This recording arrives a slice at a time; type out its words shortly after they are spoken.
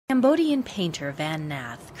Cambodian painter Vann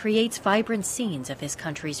Nath creates vibrant scenes of his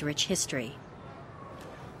country's rich history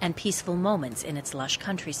and peaceful moments in its lush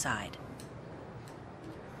countryside.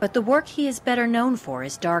 But the work he is better known for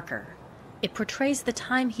is darker. It portrays the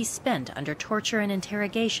time he spent under torture and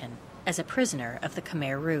interrogation as a prisoner of the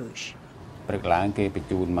Khmer Rouge.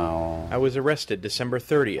 I was arrested December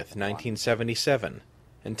 30th, 1977,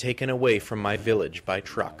 and taken away from my village by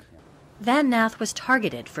truck. Vann Nath was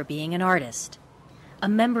targeted for being an artist, a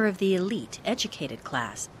member of the elite, educated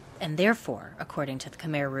class, and therefore, according to the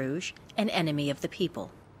Khmer Rouge, an enemy of the people.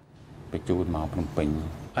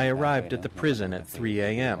 I arrived at the prison at 3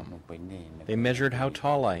 a.m. They measured how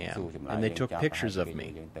tall I am, and they took pictures of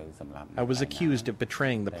me. I was accused of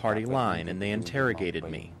betraying the party line, and they interrogated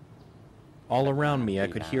me. All around me I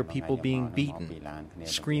could hear people being beaten,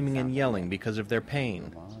 screaming and yelling because of their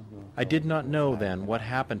pain. I did not know then what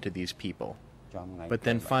happened to these people, but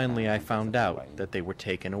then finally I found out that they were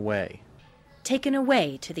taken away. Taken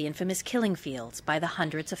away to the infamous killing fields by the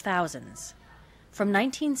hundreds of thousands. From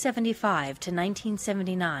 1975 to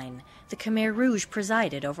 1979, the Khmer Rouge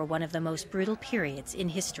presided over one of the most brutal periods in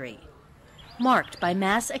history, marked by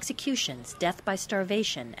mass executions, death by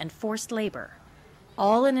starvation, and forced labor,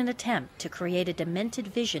 all in an attempt to create a demented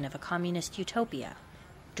vision of a communist utopia,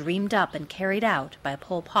 dreamed up and carried out by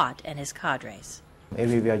Pol Pot and his cadres.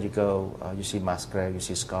 Everywhere you go, you see massacre, you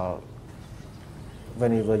see skull.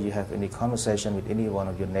 Whenever you have any conversation with any one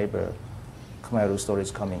of your neighbor, Khmer Rouge stories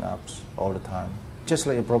coming up all the time. Just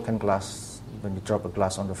like a broken glass, when you drop a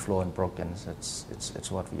glass on the floor and broken, it's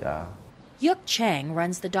what we are. Yuk Chang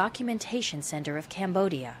runs the Documentation Center of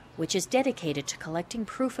Cambodia, which is dedicated to collecting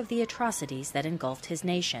proof of the atrocities that engulfed his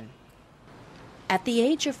nation. At the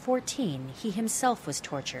age of 14, he himself was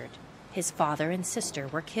tortured. His father and sister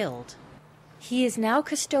were killed. He is now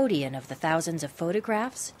custodian of the thousands of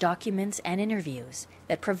photographs, documents, and interviews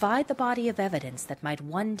that provide the body of evidence that might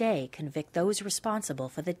one day convict those responsible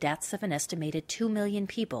for the deaths of an estimated 2 million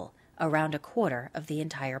people, around a quarter of the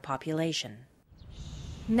entire population.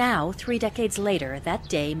 Now, 3 decades later, that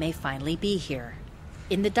day may finally be here.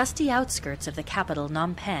 In the dusty outskirts of the capital,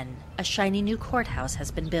 Phnom Penh, a shiny new courthouse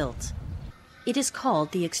has been built. It is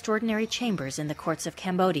called the Extraordinary Chambers in the Courts of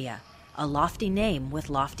Cambodia, a lofty name with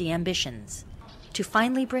lofty ambitions, to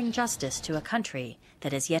finally bring justice to a country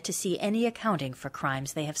that has yet to see any accounting for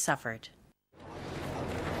crimes they have suffered.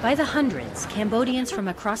 By the hundreds, Cambodians from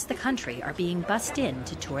across the country are being bussed in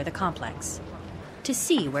to tour the complex, to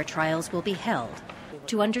see where trials will be held,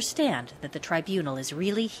 to understand that the tribunal is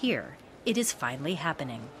really here. It is finally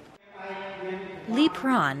happening. Lee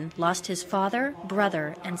Pran lost his father,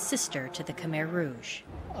 brother, and sister to the Khmer Rouge.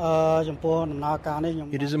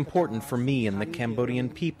 It is important for me and the Cambodian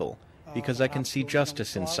people because I can see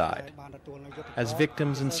justice inside. As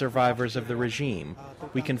victims and survivors of the regime,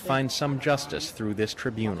 we can find some justice through this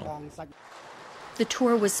tribunal. The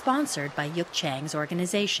tour was sponsored by Yuk Chang's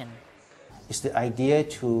organization. It's the idea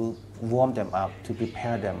to warm them up, to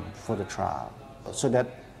prepare them for the trial, so that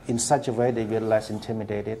in such a way they will less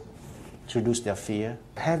intimidated, to reduce their fear.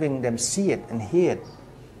 Having them see it and hear it,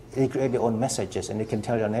 they create their own messages, and they can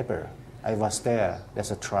tell their neighbor, I was there,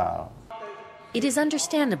 there's a trial. It is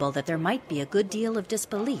understandable that there might be a good deal of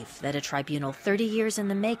disbelief that a tribunal 30 years in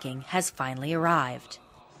the making has finally arrived.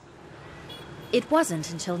 It wasn't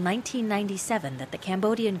until 1997 that the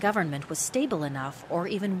Cambodian government was stable enough or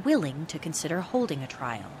even willing to consider holding a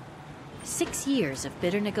trial. 6 years of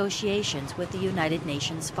bitter negotiations with the United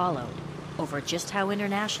Nations followed over just how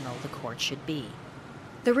international the court should be.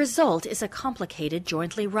 The result is a complicated,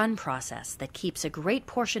 jointly run process that keeps a great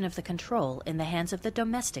portion of the control in the hands of the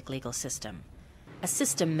domestic legal system, a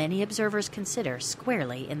system many observers consider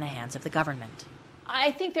squarely in the hands of the government.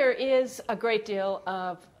 I think there is a great deal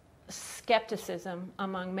of skepticism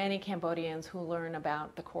among many Cambodians who learn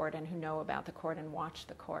about the court and who know about the court and watch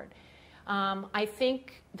the court. I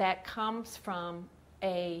think that comes from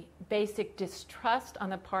a basic distrust on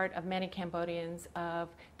the part of many Cambodians of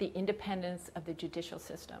the independence of the judicial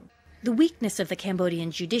system. The weakness of the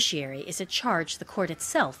Cambodian judiciary is a charge the court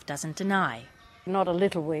itself doesn't deny. Not a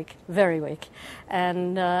little weak, very weak.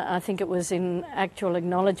 And I think it was in actual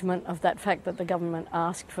acknowledgement of that fact that the government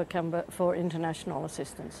asked for international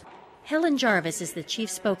assistance. Helen Jarvis is the chief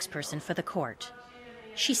spokesperson for the court.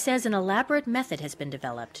 She says an elaborate method has been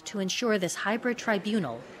developed to ensure this hybrid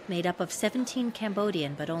tribunal, made up of 17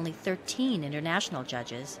 Cambodian but only 13 international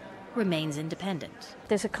judges, remains independent.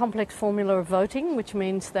 There's a complex formula of voting, which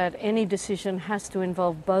means that any decision has to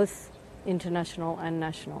involve both international and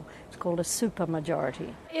national. It's called a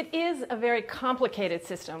supermajority. It is a very complicated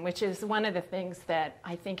system, which is one of the things that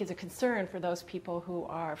I think is a concern for those people who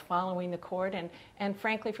are following the court and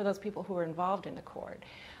frankly for those people who are involved in the court,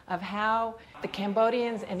 of how the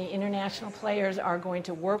Cambodians and the international players are going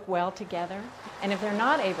to work well together. And if they're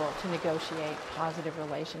not able to negotiate positive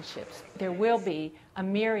relationships, there will be a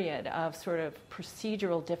myriad of sort of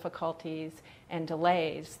procedural difficulties and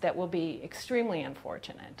delays that will be extremely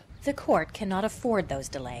unfortunate. The court cannot afford those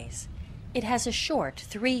delays. It has a short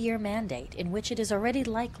 3-year mandate in which it is already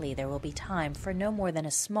likely there will be time for no more than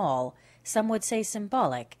a small, some would say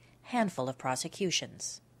symbolic, handful of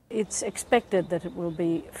prosecutions. It's expected that it will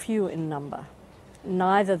be few in number.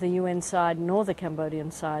 Neither the UN side nor the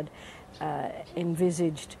Cambodian side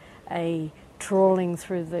envisaged a trawling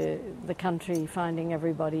through the country, finding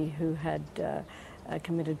everybody who had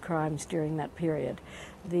committed crimes during that period.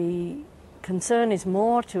 The concern is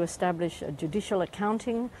more to establish a judicial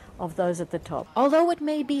accounting of those at the top. Although it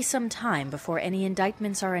may be some time before any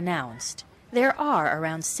indictments are announced, there are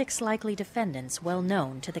around 6 likely defendants well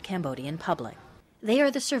known to the Cambodian public. They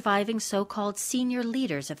are the surviving so-called senior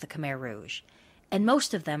leaders of the Khmer Rouge, and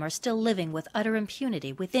most of them are still living with utter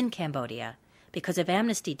impunity within Cambodia because of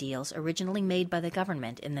amnesty deals originally made by the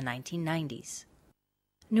government in the 1990s.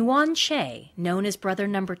 Nguyen Che, known as Brother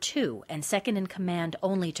Number 2 and second in command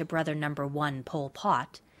only to Brother Number 1 Pol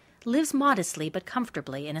Pot, lives modestly but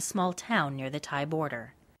comfortably in a small town near the Thai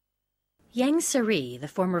border. Yang Sari, the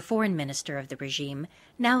former foreign minister of the regime,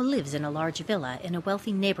 now lives in a large villa in a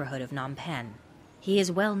wealthy neighborhood of Phnom Penh. He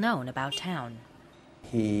is well known about town.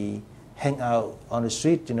 He hang out on the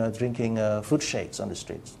street, drinking fruit shakes on the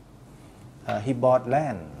streets. He bought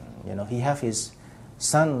land. He have his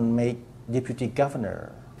son make deputy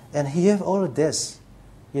governor, and he have all of this,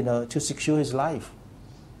 to secure his life.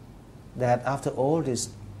 That after all this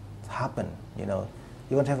happened, he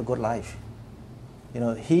won't have a good life.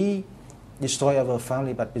 He destroy our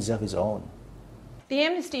family but preserve his own. The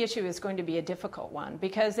amnesty issue is going to be a difficult one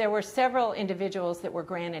because there were several individuals that were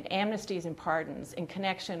granted amnesties and pardons in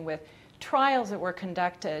connection with trials that were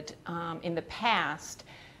conducted in the past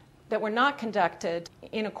that were not conducted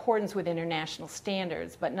in accordance with international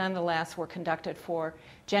standards, but nonetheless were conducted for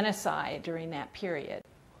genocide during that period.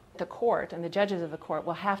 The court and the judges of the court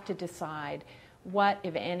will have to decide what,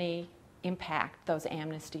 if any, impact those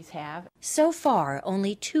amnesties have. So far,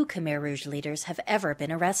 only 2 Khmer Rouge leaders have ever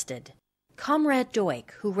been arrested. Comrade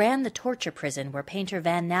Doik, who ran the torture prison where painter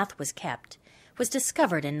Vann Nath was kept, was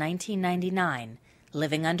discovered in 1999,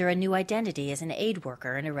 living under a new identity as an aid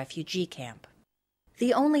worker in a refugee camp.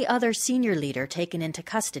 The only other senior leader taken into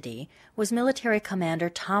custody was military commander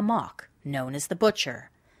Ta Mok, known as the Butcher.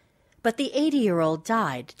 But the 80-year-old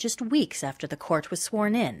died just weeks after the court was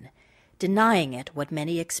sworn in, denying it what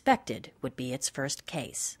many expected would be its first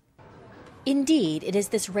case. Indeed, it is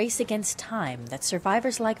this race against time that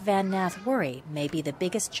survivors like Vann Nath worry may be the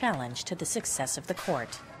biggest challenge to the success of the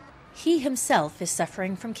court. He himself is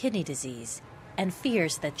suffering from kidney disease and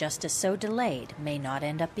fears that justice so delayed may not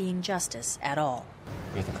end up being justice at all.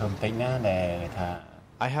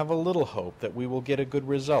 I have a little hope that we will get a good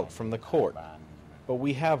result from the court, but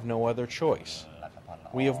we have no other choice.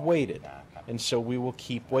 We have waited, and so we will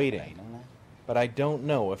keep waiting. But I don't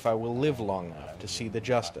know if I will live long enough to see the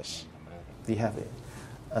justice. We have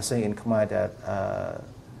a saying in Khmer that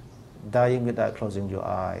dying without closing your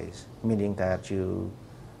eyes, meaning that you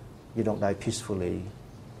don't die peacefully,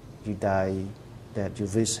 you die that your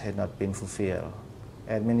wish had not been fulfilled.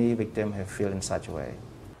 And many victims have felt in such a way.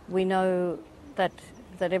 We know that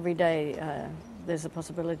every day there's a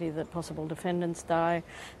possibility that possible defendants die,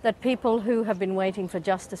 that people who have been waiting for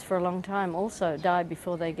justice for a long time also die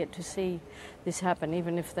before they get to see this happen,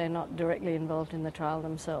 even if they're not directly involved in the trial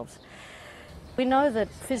themselves. We know that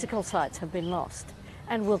physical sites have been lost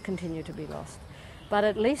and will continue to be lost, but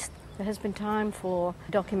at least there has been time for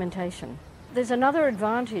documentation. There's another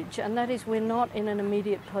advantage, and that is we're not in an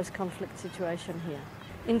immediate post-conflict situation here.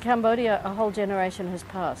 In Cambodia, a whole generation has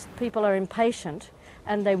passed. People are impatient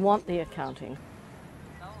and they want the accounting.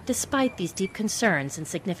 Despite these deep concerns and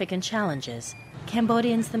significant challenges,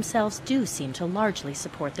 Cambodians themselves do seem to largely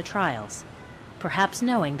support the trials, perhaps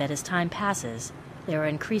knowing that as time passes, there are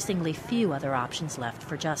increasingly few other options left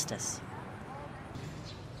for justice.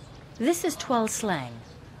 This is Tuol Sleng,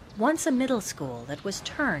 once a middle school that was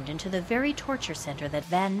turned into the very torture center that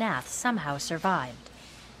Vann Nath somehow survived,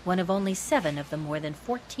 one of only 7 of the more than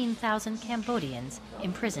 14,000 Cambodians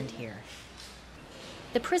imprisoned here.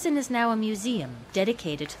 The prison is now a museum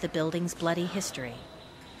dedicated to the building's bloody history.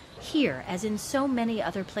 Here, as in so many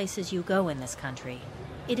other places you go in this country,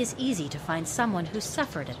 it is easy to find someone who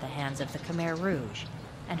suffered at the hands of the Khmer Rouge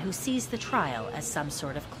and who sees the trial as some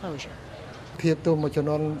sort of closure.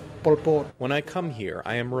 When I come here,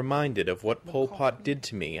 I am reminded of what Pol Pot did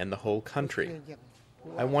to me and the whole country.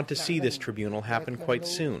 I want to see this tribunal happen quite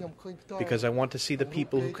soon, because I want to see the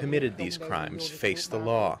people who committed these crimes face the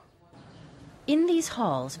law. In these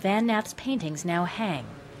halls, Vann Nath's paintings now hang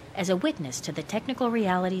as a witness to the technical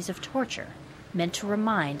realities of torture, meant to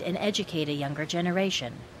remind and educate a younger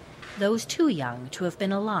generation, those too young to have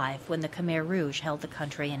been alive when the Khmer Rouge held the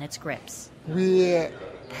country in its grips.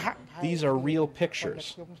 These are real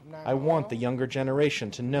pictures. I want the younger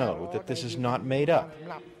generation to know that this is not made up.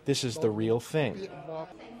 This is the real thing.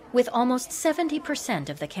 With almost 70%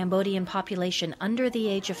 of the Cambodian population under the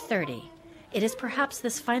age of 30, it is perhaps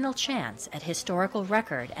this final chance at historical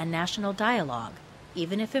record and national dialogue,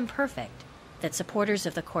 even if imperfect, that supporters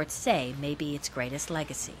of the court say may be its greatest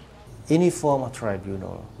legacy. Any form of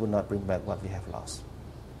tribunal will not bring back what we have lost.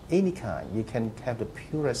 Any kind. You can have the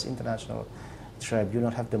purest international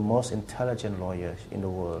tribunal, have the most intelligent lawyers in the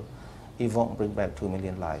world. It won't bring back 2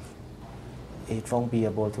 million lives. It won't be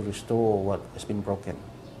able to restore what has been broken.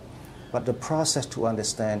 But the process to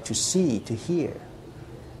understand, to see, to hear,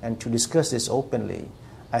 and to discuss this openly,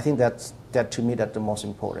 I think that to me that's the most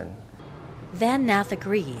important. Vann Nath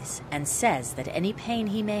agrees and says that any pain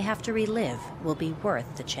he may have to relive will be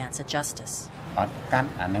worth the chance at justice.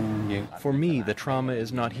 For me, the trauma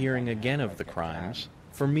is not hearing again of the crimes.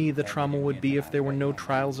 For me, the trauma would be if there were no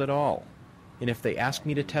trials at all. And if they ask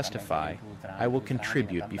me to testify, I will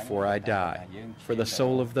contribute before I die, for the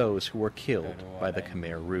soul of those who were killed by the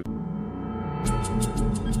Khmer Rouge.